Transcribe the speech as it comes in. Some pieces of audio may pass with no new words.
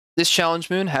This challenge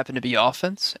moon happened to be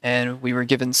offense, and we were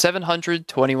given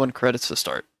 721 credits to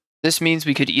start. This means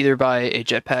we could either buy a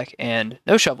jetpack and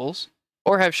no shovels,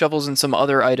 or have shovels and some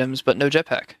other items but no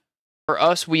jetpack. For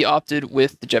us, we opted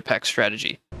with the jetpack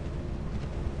strategy.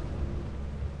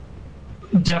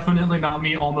 Definitely not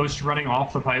me almost running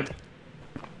off the pipe.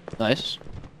 Nice.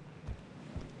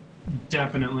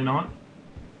 Definitely not.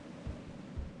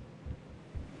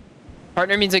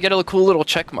 Partner means I get a cool little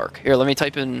check mark. Here, let me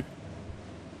type in...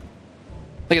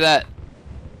 Look at that.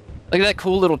 Look at that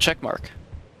cool little check mark.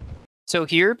 So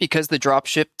here, because the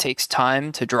dropship takes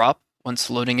time to drop once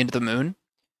loading into the moon,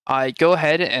 I go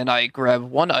ahead and I grab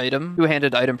one item,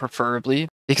 two-handed item preferably,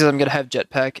 because I'm going to have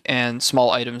jetpack and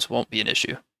small items won't be an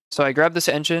issue. So I grab this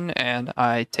engine and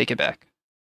I take it back.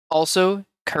 Also,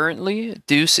 currently,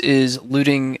 Deuce is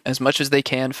looting as much as they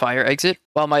can fire exit,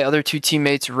 while my other two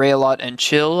teammates, Raylot and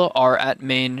Chill, are at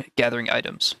main gathering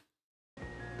items.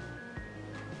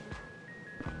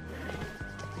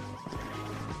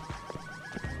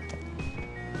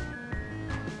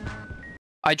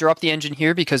 I drop the engine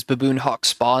here because Baboon Hawks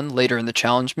spawn later in the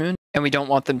challenge moon, and we don't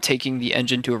want them taking the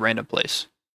engine to a random place.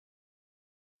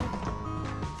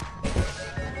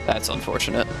 That's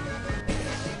unfortunate.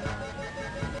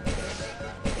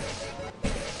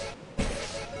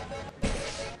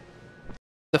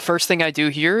 The first thing I do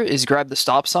here is grab the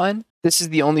stop sign. This is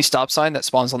the only stop sign that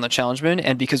spawns on the challenge moon,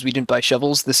 and because we didn't buy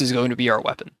shovels, this is going to be our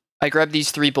weapon. I grab these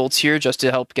 3 bolts here just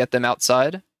to help get them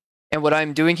outside. And what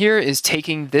I'm doing here is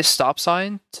taking this stop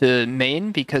sign to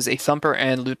main because a Thumper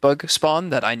and loot bug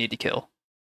spawn that I need to kill.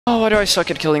 Oh, why do I suck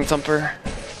at killing Thumper?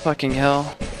 Fucking hell.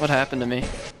 What happened to me?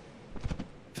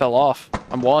 Fell off.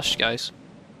 I'm washed, guys.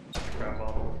 Okay,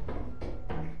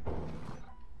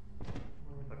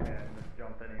 I just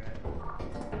jumped anyway.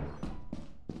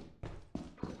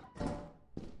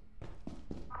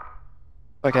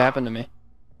 What happened to me?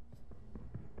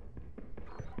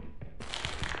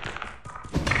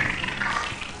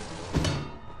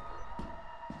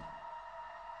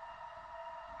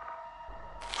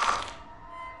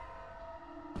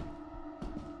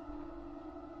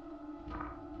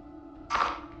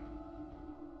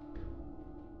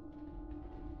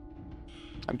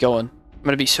 I'm going. I'm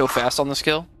gonna be so fast on this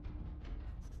kill.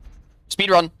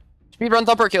 Speedrun! Speedrun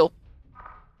Thumper kill!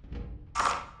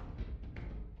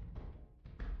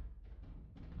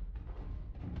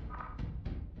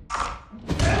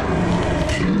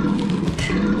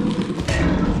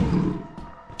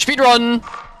 Speedrun!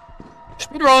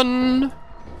 Speedrun!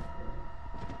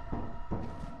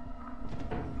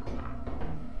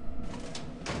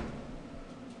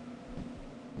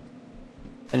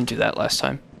 I didn't do that last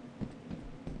time.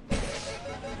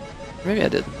 Maybe I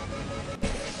did.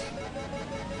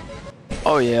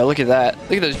 Oh yeah, look at that.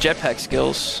 Look at those jetpack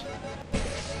skills.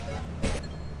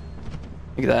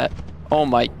 Look at that. Oh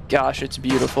my gosh, it's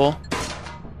beautiful.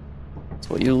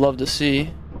 It's what you love to see.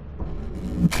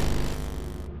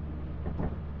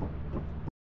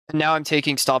 And now I'm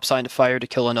taking stop sign to fire to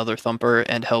kill another Thumper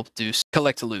and help Deuce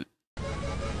collect loot.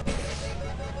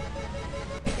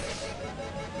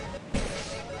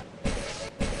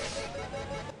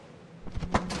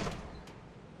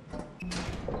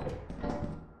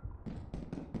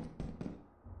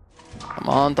 Come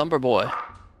on, Thumper boy.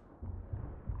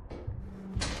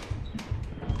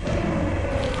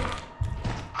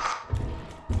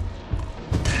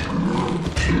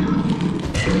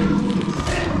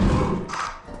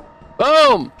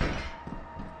 Boom!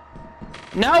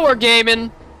 Now we're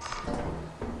gaming!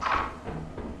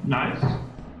 Nice.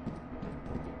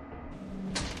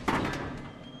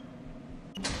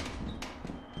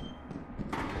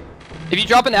 If you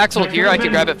drop an axle here, I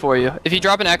can grab it for you. If you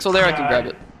drop an axle there, I can grab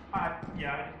it.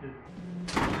 Yeah, I just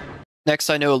did. Next,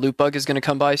 I know a loot bug is going to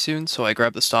come by soon, so I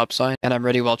grab the stop sign, and I'm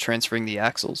ready while transferring the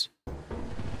axles.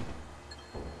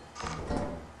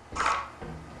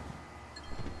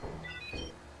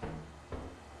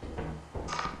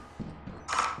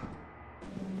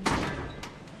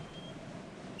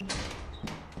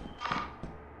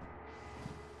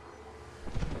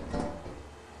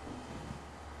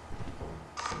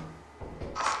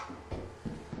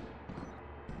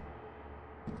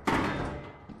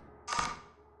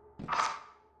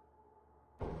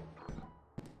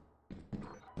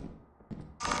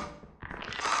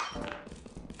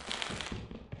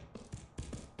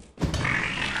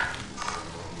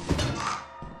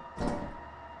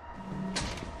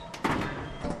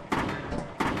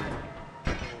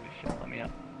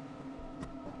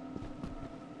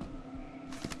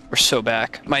 We're so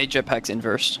back. My jetpack's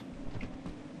inversed.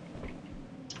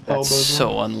 That's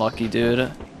so unlucky,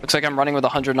 dude. Looks like I'm running with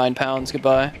 109 pounds.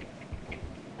 Goodbye.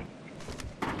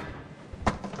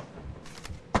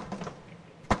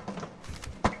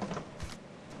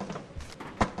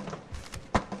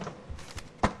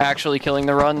 actually killing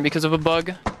the run because of a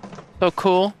bug. So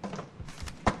cool.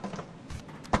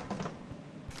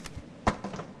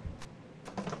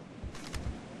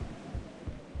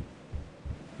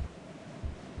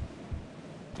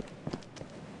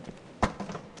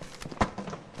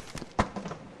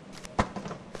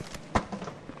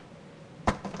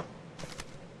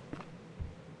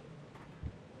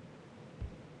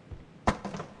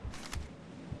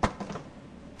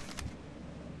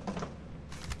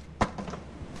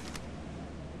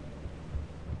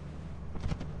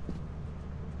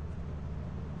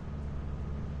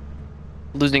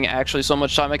 Losing actually so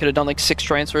much time, I could have done like 6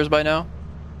 transfers by now.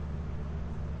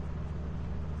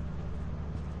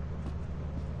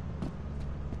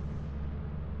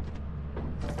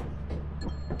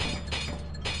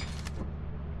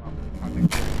 I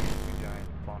think there's two giants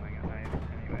spawning at night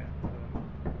anyway, so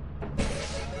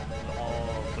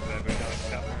all the baby dogs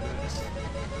got murdered.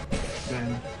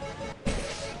 Then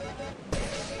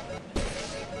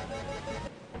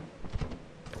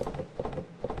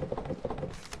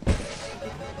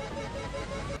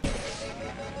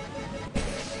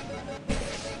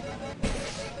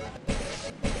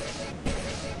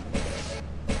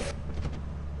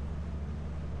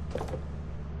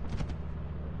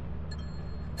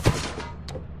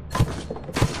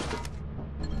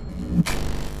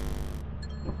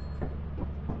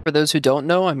For those who don't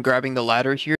know, I'm grabbing the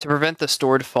ladder here to prevent the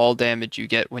stored fall damage you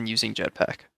get when using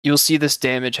jetpack. You'll see this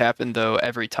damage happen though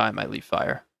every time I leave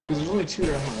fire. There's only 2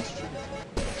 air horns.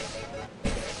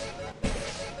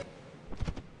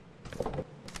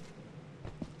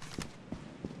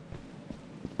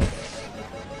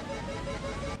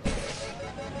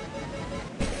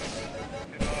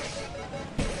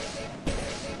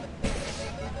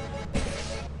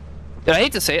 I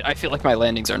hate to say it, I feel like my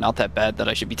landings are not that bad that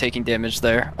I should be taking damage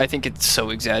there. I think it's so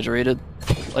exaggerated.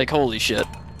 Like, holy shit.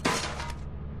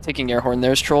 Taking air horn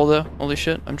there's troll though. Holy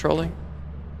shit, I'm trolling.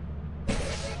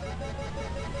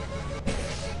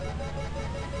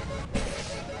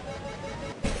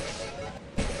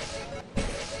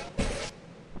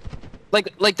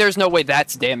 Like there's no way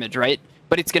that's damage, right?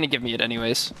 But it's gonna give me it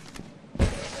anyways.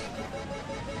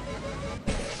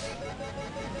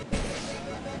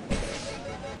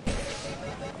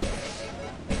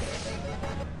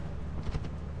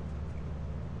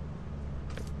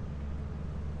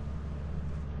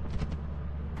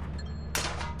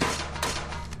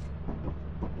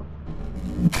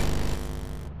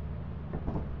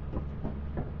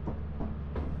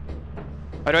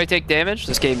 Why do I take damage?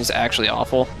 This game is actually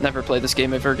awful. Never play this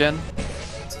game ever again.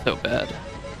 It's so bad.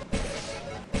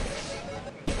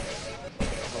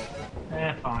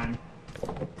 fine.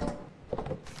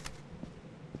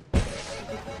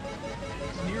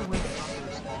 It's near where the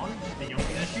Thumper spawned, which is the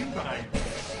only issue, but I'm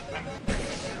pretty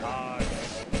sure.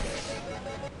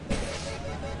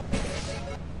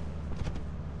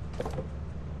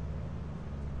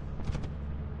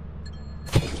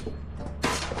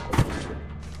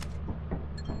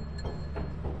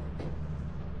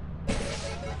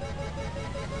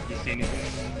 You see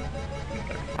anything?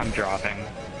 I'm dropping.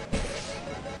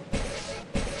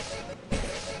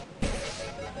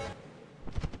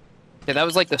 Yeah, that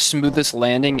was like the smoothest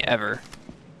landing ever.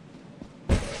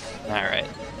 Alright.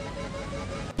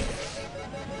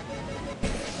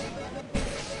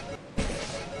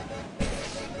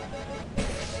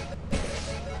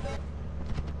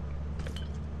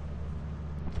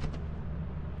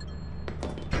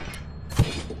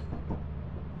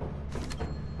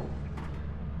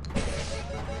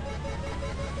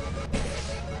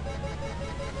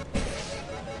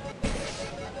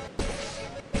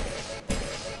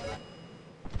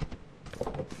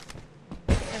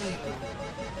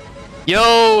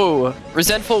 Yo!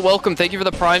 Resentful welcome, thank you for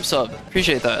the Prime sub.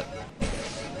 Appreciate that.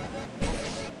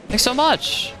 Thanks so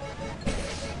much!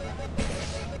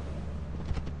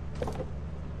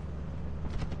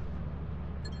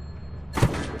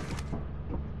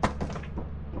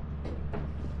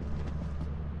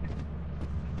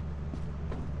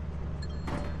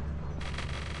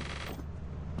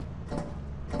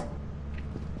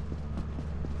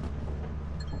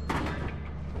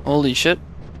 Holy shit.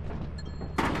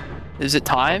 Is it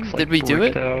time? Looks Did like we do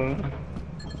it? out.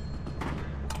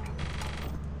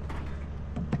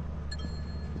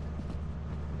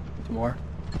 More.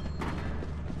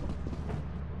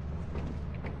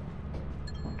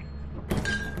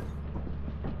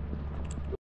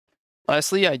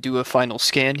 Lastly, I do a final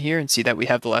scan here and see that we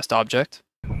have the last object.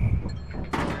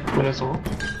 That is all.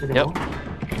 Yep.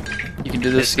 You can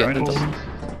do this It's again.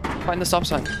 right. Find the stop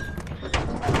sign.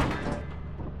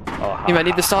 Oh, You might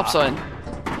need the stop sign.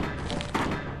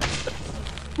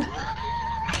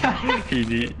 He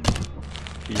needed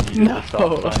the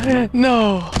stop sign.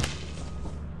 No.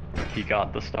 He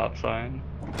got the stop sign.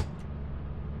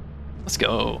 Let's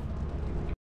go.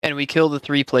 And we kill the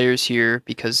 3 players here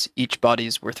because each body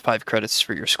is worth 5 credits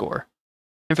for your score.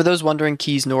 And for those wondering,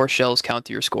 keys nor shells count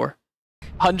to your score.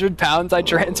 100 pounds I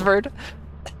transferred.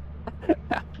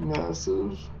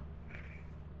 Massive.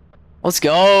 Let's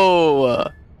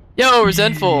go. Yo,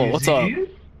 Resentful, what's up?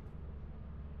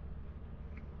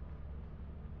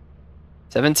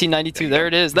 1792, there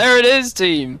it is. There it is,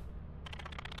 team.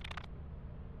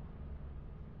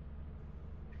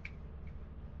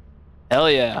 Hell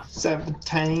yeah.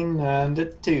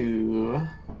 1792.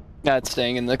 That's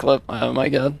staying in the clip. Oh my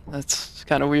god, that's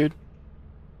kind of weird.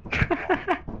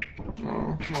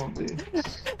 Oh, won't be.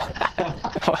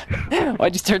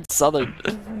 Why'd you turn southern?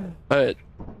 But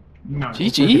No.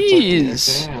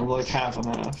 GG's. Okay, I'm like half and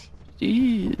half.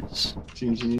 Jeez. GG.